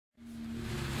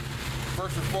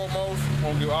First and foremost, I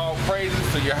want to give all praises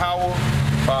to Yahweh,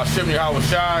 Hashem Yahweh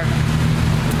Shai,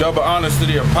 double honors to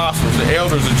the apostles, the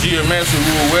elders of GMS who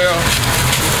rule well,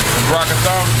 and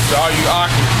Brakatham, to all you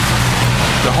Aki,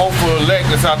 the hopeful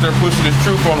elect that's out there pushing this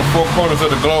truth on the four corners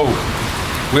of the globe.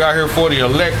 We out here for the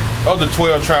elect of the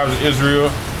 12 tribes of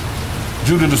Israel,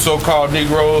 Judah the so-called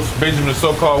Negroes, Benjamin the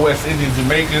so-called West Indian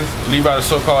Jamaicans, Levi the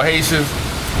so-called Haitians,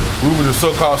 Reuben the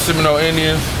so-called Seminole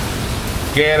Indians,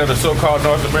 Gad of the so-called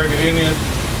North American Indians,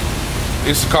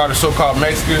 Issachar the so-called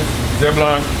Mexicans,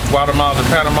 Zebulon, Guatemala, and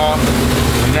Panama,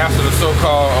 Manasseh the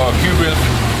so-called Cubans,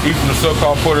 Ephraim the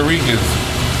so-called Puerto Ricans,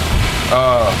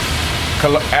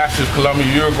 Asher, Colombia,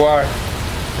 Uruguay,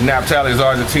 and Naphtali is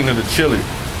Argentina to Chile.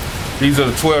 These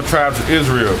are the 12 tribes of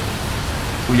Israel,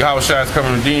 who Yahweh Shai is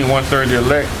coming to redeem, 1/3 the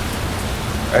elect.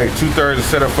 Hey, 2/3 is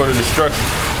set up for the destruction.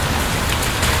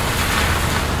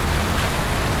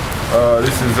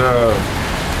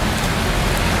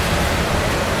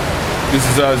 This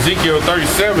is Ezekiel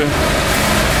 37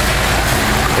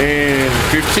 and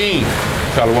 15.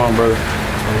 Shalom, brother.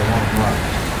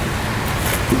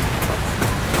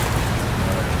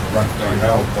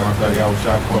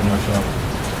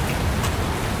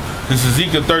 This is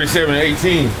Ezekiel 37 and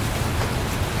 18.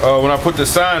 When I put the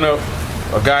sign up,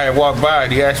 a guy had walked by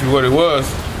and he asked me what it was.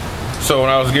 So when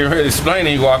I was getting ready to explain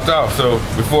it, he walked off. So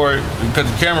before we cut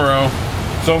the camera on,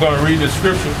 so I'm going to read the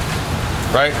scripture,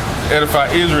 right? Edify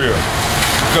Israel.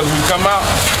 Because when we come out,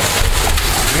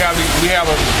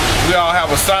 we all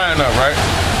have a sign up, right?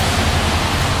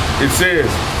 It says,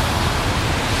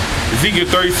 Ezekiel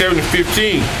 37 and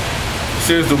 15, it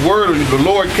says, the word of the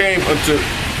Lord came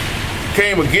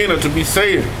again unto me,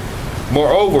 saying,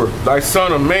 moreover, thy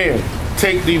son of man,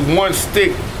 take thee one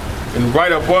stick and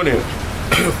write upon it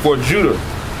for Judah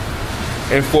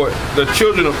and for the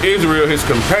children of Israel, his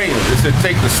companions. It said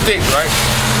take the stick, right?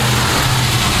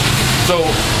 So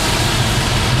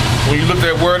when you look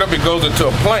that word up, it goes into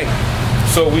a plank.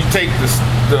 So we take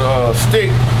the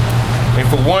stick, and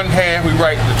for one hand we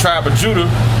write the tribe of Judah,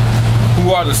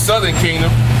 who are the southern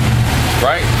kingdom,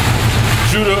 right?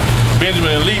 Judah,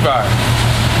 Benjamin, and Levi,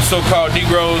 the so-called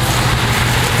Negroes,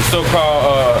 the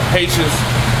so-called Haitians,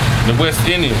 the West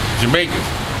Indians, Jamaicans,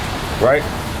 right?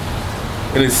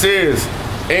 And it says,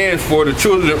 and for the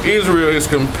children of Israel, his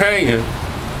companion,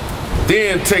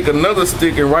 then take another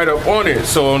stick and write up on it.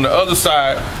 So on the other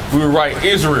side, we will write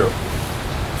Israel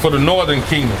for the northern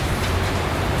kingdom.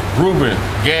 Reuben,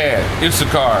 Gad,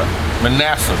 Issachar,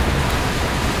 Manasseh,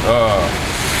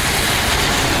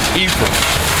 Ephraim,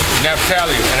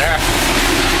 Naphtali, and Asher.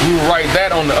 We will write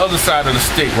that on the other side of the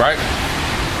stick, right?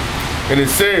 And it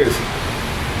says,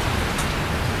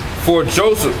 for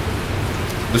Joseph,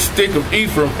 the stick of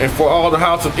Ephraim, and for all the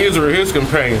house of Israel, his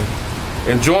companion,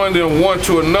 and join them one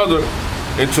to another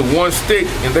into one stick,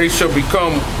 and they shall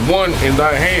become one in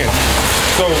thy hand.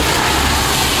 So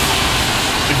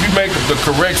if you make the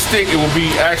correct stick, it will be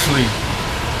actually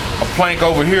a plank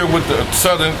over here with the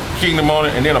southern kingdom on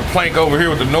it, and then a plank over here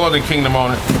with the northern kingdom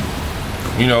on it,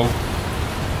 you know,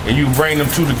 and you bring them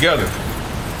two together.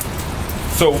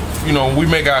 So, you know, we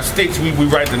make our sticks, we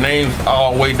write the names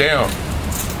all the way down.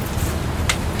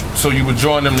 So you would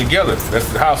join them together. That's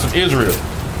the house of Israel.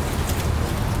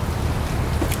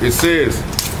 It says,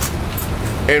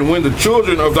 and when the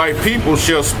children of thy people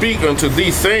shall speak unto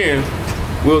thee, saying,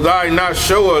 will thou not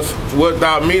show us what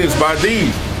thou meanest by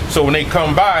these? So when they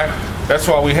come by, that's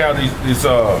why we have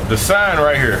the sign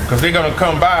right here, because they're going to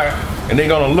come by and they're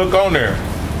going to look on there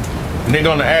and they're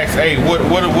going to ask, hey,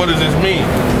 what does this mean?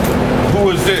 Who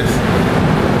is this?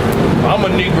 I'm a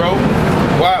Negro.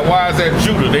 Why is that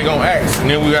Judah? They gonna ask, and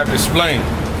then we have to explain,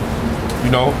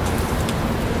 you know.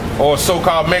 Or a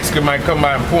so-called Mexican might come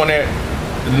by and point at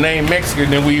the name Mexican,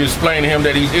 and then we explain to him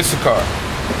that he's Issachar,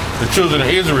 the children of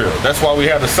Israel. That's why we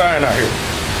have the sign out here.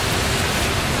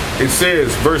 It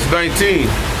says, verse 19,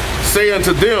 say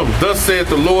unto them, thus saith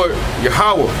the Lord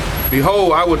Yahweh,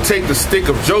 behold, I will take the stick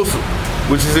of Joseph,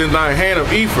 which is in thine hand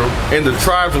of Ephraim, and the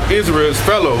tribes of Israel's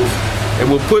fellows, and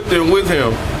will put them with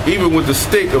him, even with the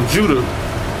stick of Judah,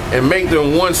 and make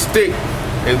them one stick,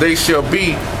 and they shall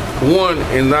be one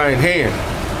in thine hand.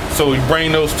 So we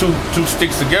bring those two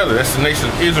sticks together. That's the nation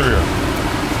of Israel,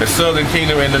 the southern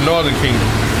kingdom and the northern kingdom.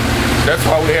 That's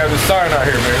why we have this sign out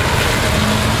here, man.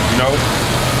 You know,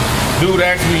 dude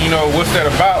asked me, you know, what's that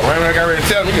about? Right when I got ready to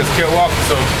tell him, he just kept walking,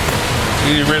 so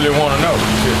he didn't really want to know.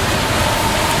 Shit.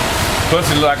 Plus,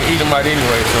 he's like an Edomite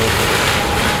anyway, so,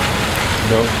 you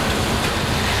know.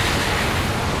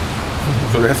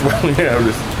 So that's why we have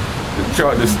this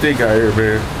stick out here,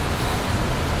 man.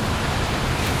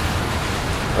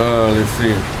 Let's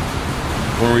see.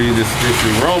 We'll read this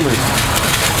scripture. Romans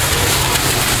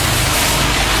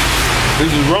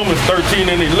This is Romans 13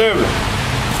 and 11.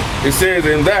 It says,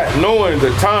 in that, knowing the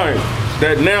time,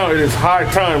 that now it is high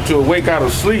time to awake out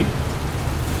of sleep.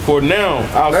 For now,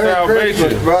 our Merry salvation.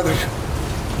 Christmas, brothers.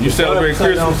 You celebrate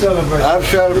Christmas? I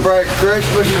celebrate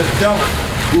Christmas.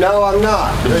 No, I'm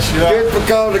not. Yes, you are. Just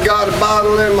because I got a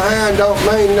bottle in my hand don't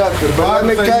mean nothing. But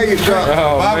let me tell you something.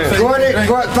 Oh,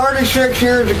 36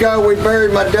 years ago, we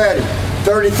buried my daddy.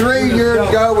 33 years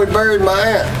ago, we buried my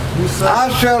aunt. I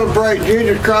celebrate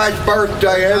Jesus Christ's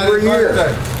birthday every year.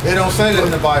 They don't say that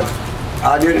in the Bible.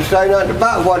 I didn't say nothing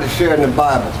about what it said in the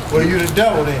Bible. Well, you're the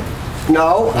devil then.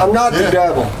 No, I'm not the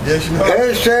devil. Yes, you are.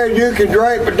 It says you can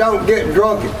drink, but don't get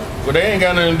drunk. Well, they ain't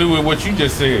got nothing to do with what you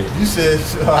just said. You said...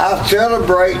 I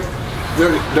celebrate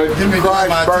the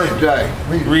Christ's birthday.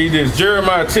 Read this,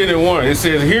 Jeremiah 10 and 1. It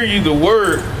says, hear ye the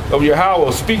word of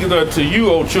Yahweh, speaketh unto you,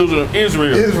 O children of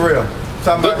Israel. Israel.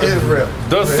 Talking about Israel.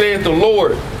 Thus saith the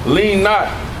Lord, lean not,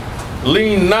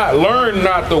 learn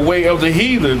not the way of the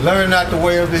heathen. Learn not the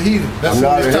way of the heathen. That's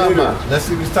what he's talking about. That's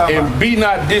what he's talking about. And be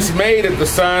not dismayed at the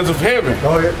signs of heaven.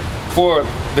 Go ahead. For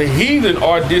the heathen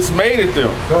are dismayed at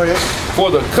them. Go ahead. For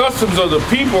the customs of the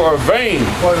people are vain.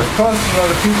 For the customs of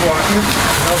the people are empty.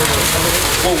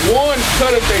 For one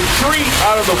cutteth a tree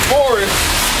out of the forest,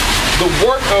 the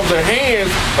work of the hands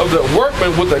of the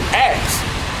workman with an axe.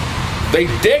 They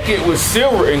deck it with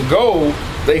silver and gold.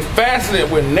 They fasten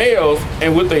it with nails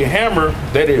and with a hammer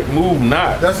that it move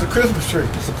not. That's a Christmas tree.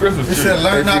 It's a Christmas tree. It said,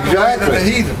 learn not the way of the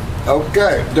heathen.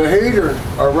 Okay, the heathen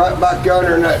are right back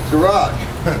yonder in that garage.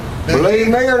 Believe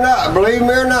me or not, believe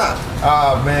me or not.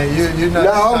 Oh man, you're not.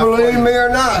 No, believe me or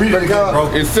not.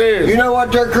 Because it says, you know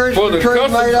what their Christmas tree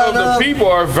made out of the people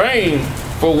are vain.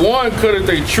 For one cutteth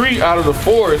a tree out of the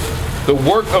forest, the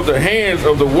work of the hands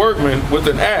of the workman with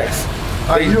an axe.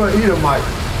 You're an Edomite.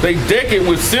 They deck it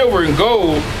with silver and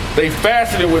gold. They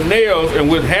fasten it with nails and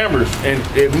with hammers, and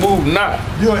it moved not.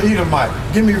 You're an Edomite.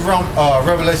 Give me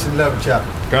Revelation 11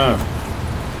 chapter.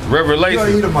 Revelation. You're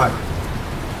an Edomite.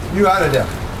 You out of there.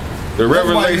 The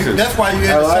Revelation. That's why you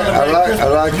had to celebrate Christmas. I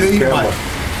like You're the camel. Edomite.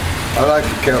 I like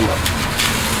the camel.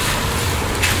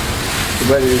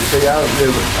 But you see, I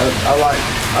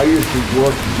used to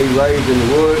be raised in the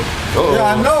woods.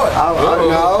 Yeah, I know it.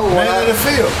 Man of the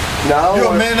field. No. You're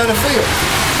a man of the field.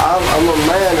 I'm a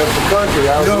man of the country.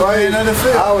 You're a man of the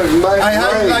field. I was raised.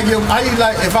 How you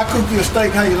like, if I cook you a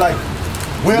steak, how you like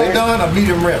it? Well done or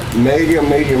medium rare? Medium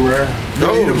rare.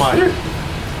 You're Edomite.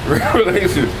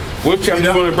 Revelation. What chapter you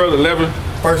on, brother? 11?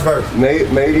 First verse.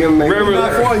 Medium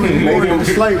rare.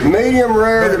 Medium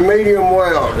rare to medium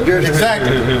well.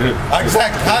 Exactly.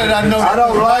 Exactly. How did I know? I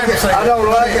don't like it. I don't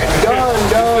like it done,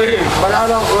 but I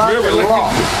don't like it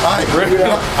raw.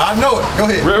 I know it. Go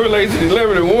ahead. Revelation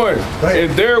 11 and 1.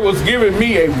 And there was given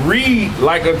me a reed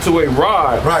like unto a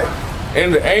rod. Right.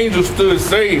 And the angel stood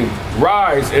saying,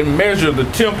 rise and measure the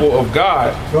temple of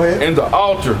God and the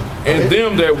altar and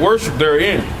them that worship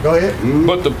therein. Go ahead.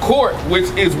 But the court which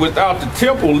is without the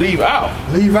temple leave out.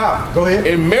 Leave out. Go ahead.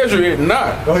 And measure it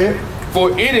not. Go ahead.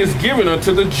 For it is given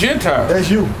unto the Gentiles. That's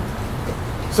you.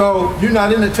 So you're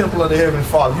not in the temple of the Heavenly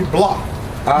Father. You blocked.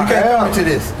 You can't come into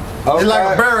this. Okay. It's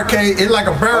like a barricade. It's like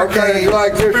a barricade. Okay, it's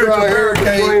like this right here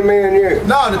between me and you.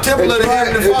 No, the temple of the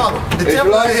Heavenly Father. The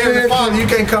temple of the Heavenly Father, you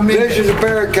can't come in. This is a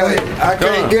barricade. I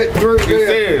can't get through this. It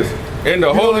says, and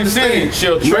the holy city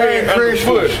shall tread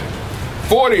underfoot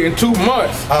 40 and 2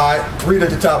 months. All right, read at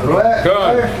the top of it.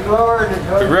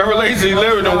 Revelation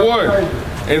 11 and 1.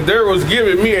 And there was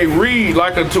given me a reed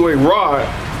like unto a rod,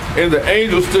 and the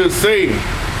angel stood saying,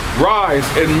 rise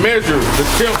and measure the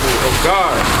temple of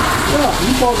God. Yeah,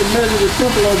 you supposed to measure the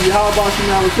temple of Yahweh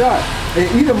Shemawashai. And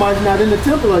Edomite's not in the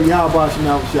temple of Yahweh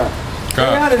Shemawashai.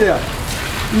 Get out of there.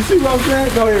 You see what I'm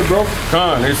saying? Go ahead, bro.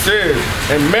 It says,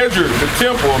 and measure the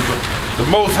temple of the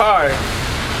Most High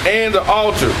and the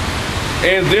altar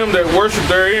and them that worship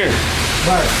therein.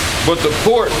 Right. But the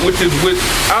court which is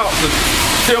without the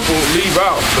temple leave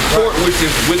out. The court which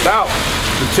is without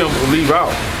the temple leave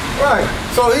out. Right.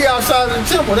 So he outside of the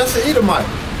temple. That's the Edomite.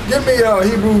 Give me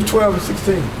Hebrews 12 and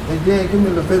 16. And then give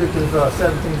me Leviticus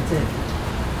 17 and 10.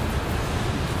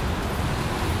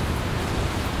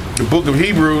 The book of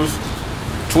Hebrews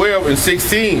 12 and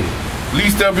 16.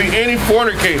 Lest there be any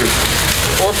fornicator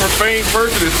or profane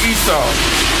person as Esau,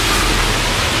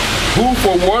 who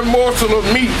for one morsel of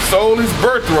meat sold his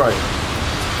birthright.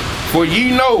 For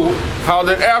ye know how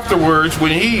that afterwards,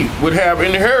 when he would have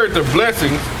inherited the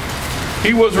blessings,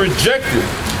 he was rejected.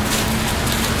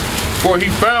 For he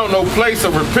found no place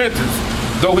of repentance,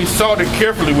 though he sought it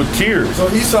carefully with tears. So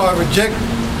Esau rejected.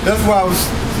 That's why I was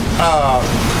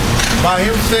by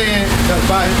him saying,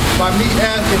 by me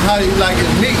asking how he like his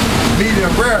meat,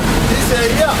 medium rare, he said,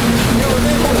 yeah, it was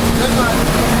in there.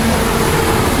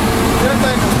 That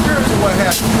thing was spiritual what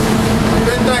happened.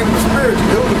 That thing was spiritual.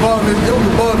 It was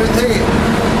above his head.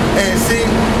 And see,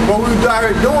 what we was out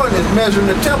here doing is measuring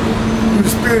the temple through the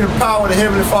spirit and power of the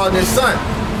Heavenly Father and His Son.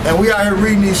 And we out here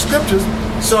reading these scriptures.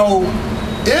 So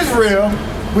Israel,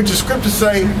 which the scriptures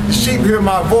say, the sheep hear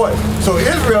my voice. So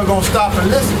Israel gonna stop and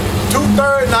listen.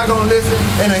 2/3 not gonna listen,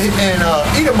 and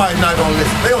Edomite not gonna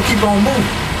listen. They gonna keep on moving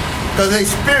because they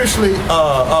spiritually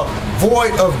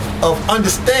void of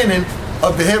understanding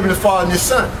of the Heavenly Father and His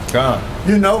Son. God.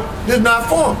 You know, this is not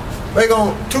for them. They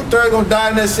gonna 2/3 gonna die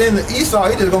in that sin. The Esau,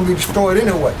 he just gonna be destroyed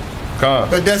anyway. God.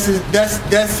 But that's his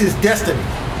destiny.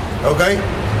 Okay,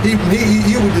 he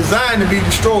was designed to be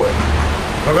destroyed.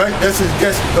 Okay, that's his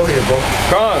destiny. Go ahead, bro.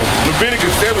 God.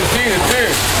 Leviticus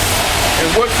 17:10. And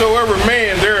whatsoever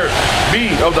man there be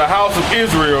of the house of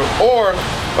Israel, or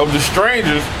of the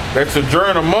strangers that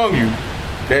sojourn among you,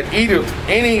 that eateth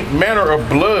any manner of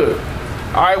blood,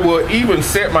 I will even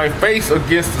set my face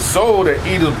against the soul that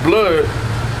eateth blood,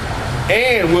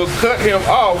 and will cut him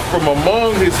off from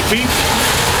among his people.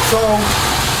 So,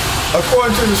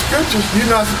 according to the scriptures,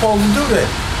 you're not supposed to do that.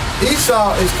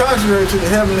 Esau is contrary to the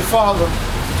Heavenly Father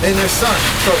and His Son.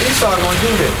 So Esau gonna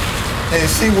do that. And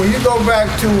see, when you go back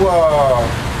to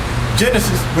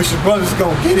Genesis, which your brother's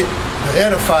gonna get it to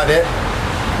edify that,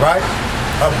 right?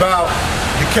 About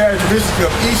the characteristics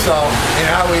of Esau and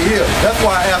how he is. That's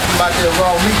why I asked him about that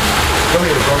raw meat. Go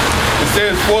ahead, bro. It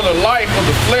says, for the life of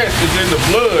the flesh is in the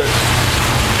blood,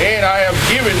 and I have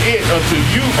given it unto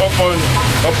you upon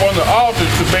the altar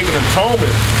to make an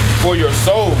atonement for your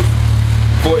soul.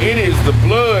 For it is the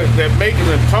blood that maketh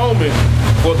an atonement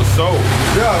for the soul.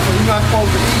 Yeah, so you're not supposed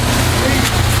to eat meat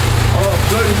or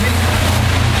bloody meat.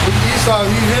 With Esau,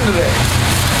 he's into that.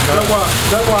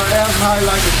 That's why I asked him how he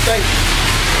liked his steak.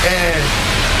 And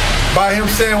by him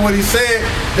saying what he said,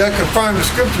 that confirmed the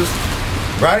scriptures,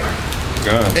 right?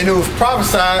 God. And it was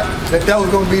prophesied that was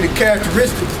going to be the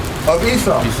characteristics of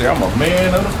Esau. He said, I'm a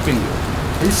man of the field.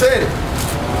 He said it.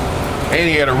 And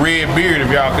he had a red beard.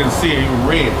 If y'all couldn't see it, he was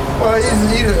red. Well,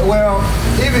 even if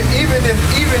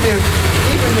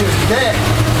that,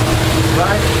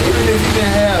 right? Even if he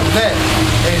didn't have that,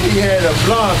 and he had a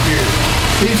blonde beard,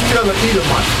 he's still an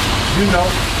Edomite. You know,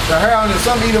 the hair on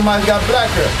some Edomites got black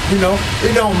hair. You know,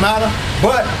 it don't matter.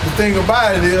 But the thing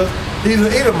about it is, he's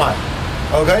an Edomite.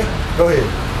 Okay, go ahead.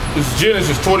 This is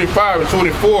Genesis 25 and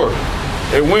 24.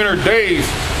 In winter days,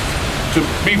 to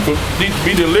be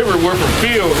delivered were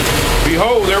fulfilled.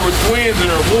 Behold, there were twins in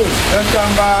her womb. That's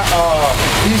talking about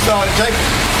Esau and Jacob.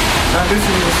 Now this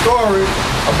is a story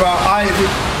about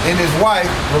Isaac and his wife,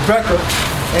 Rebecca,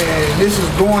 and this is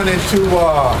going into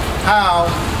how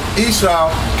Esau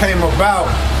came about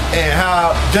and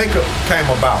how Jacob came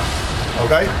about.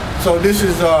 Okay? So this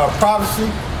is prophecy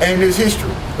and this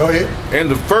history. Go ahead. And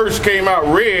the first came out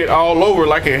red all over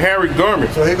like a hairy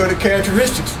garment. So here go the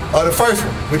characteristics of the first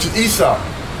one, which is Esau.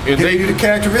 And they do the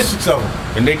characteristics of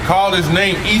him. And they called his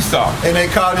name Esau. And they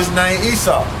called his name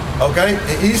Esau. Okay?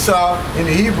 And Esau in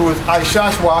the Hebrew is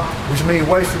Ishashwa, which means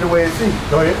wasted away at sea.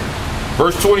 Go ahead.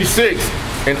 Verse 26.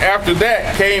 And after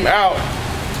that came out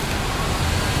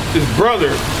his brother.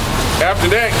 After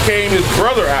that came his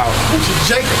brother out, which is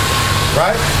Jacob.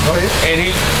 Right? Go ahead.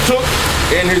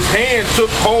 And his hand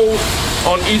took hold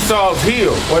on Esau's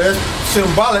heel. Well, that's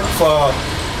symbolic for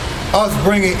us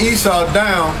bringing Esau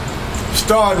down,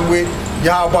 starting with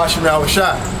Yahweh Shem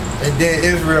Yahushua. And then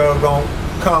Israel gonna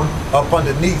come up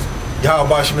underneath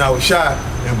Yahweh Shem Yahushua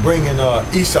and bringing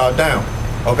Esau down.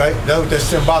 Okay? That's what that's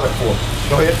symbolic for.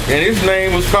 Go ahead. And his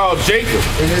name was called Jacob.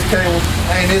 And his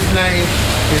name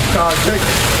is called Jacob.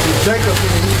 And Jacob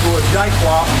in the Hebrew is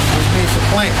Jaquah, which means to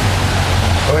plant.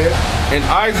 Go ahead. And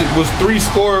Isaac was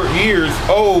 60 years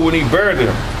old when he bare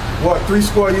them. What,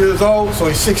 60 years old? So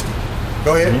he's 60.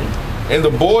 Go ahead. Mm-hmm. And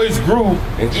the boys grew,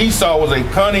 and Esau was a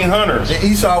cunning hunter. And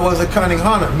Esau was a cunning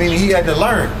hunter, meaning he had to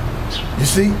learn. You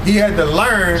see, he had to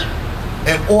learn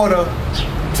in order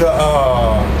to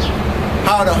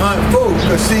how to hunt food.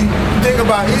 Because see, think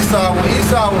about Esau. When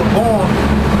Esau was born,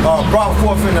 brought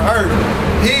forth in the earth,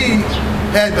 he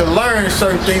had to learn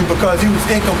certain things because he was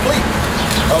incomplete.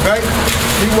 Okay?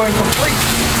 He wasn't complete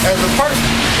as a person.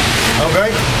 Okay?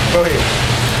 Go ahead.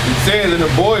 He says, and the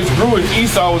boys grew, and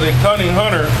Esau was a cunning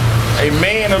hunter, a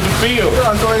man of the field.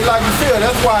 Yeah, so he liked the field.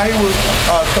 That's why he was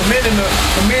commending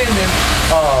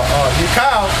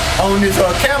Yekal on his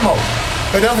camo.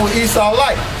 Because that's what Esau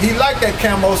liked. He liked that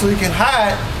camo so he can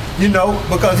hide, you know,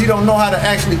 because he don't know how to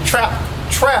actually trap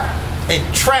and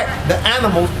track the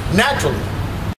animals naturally.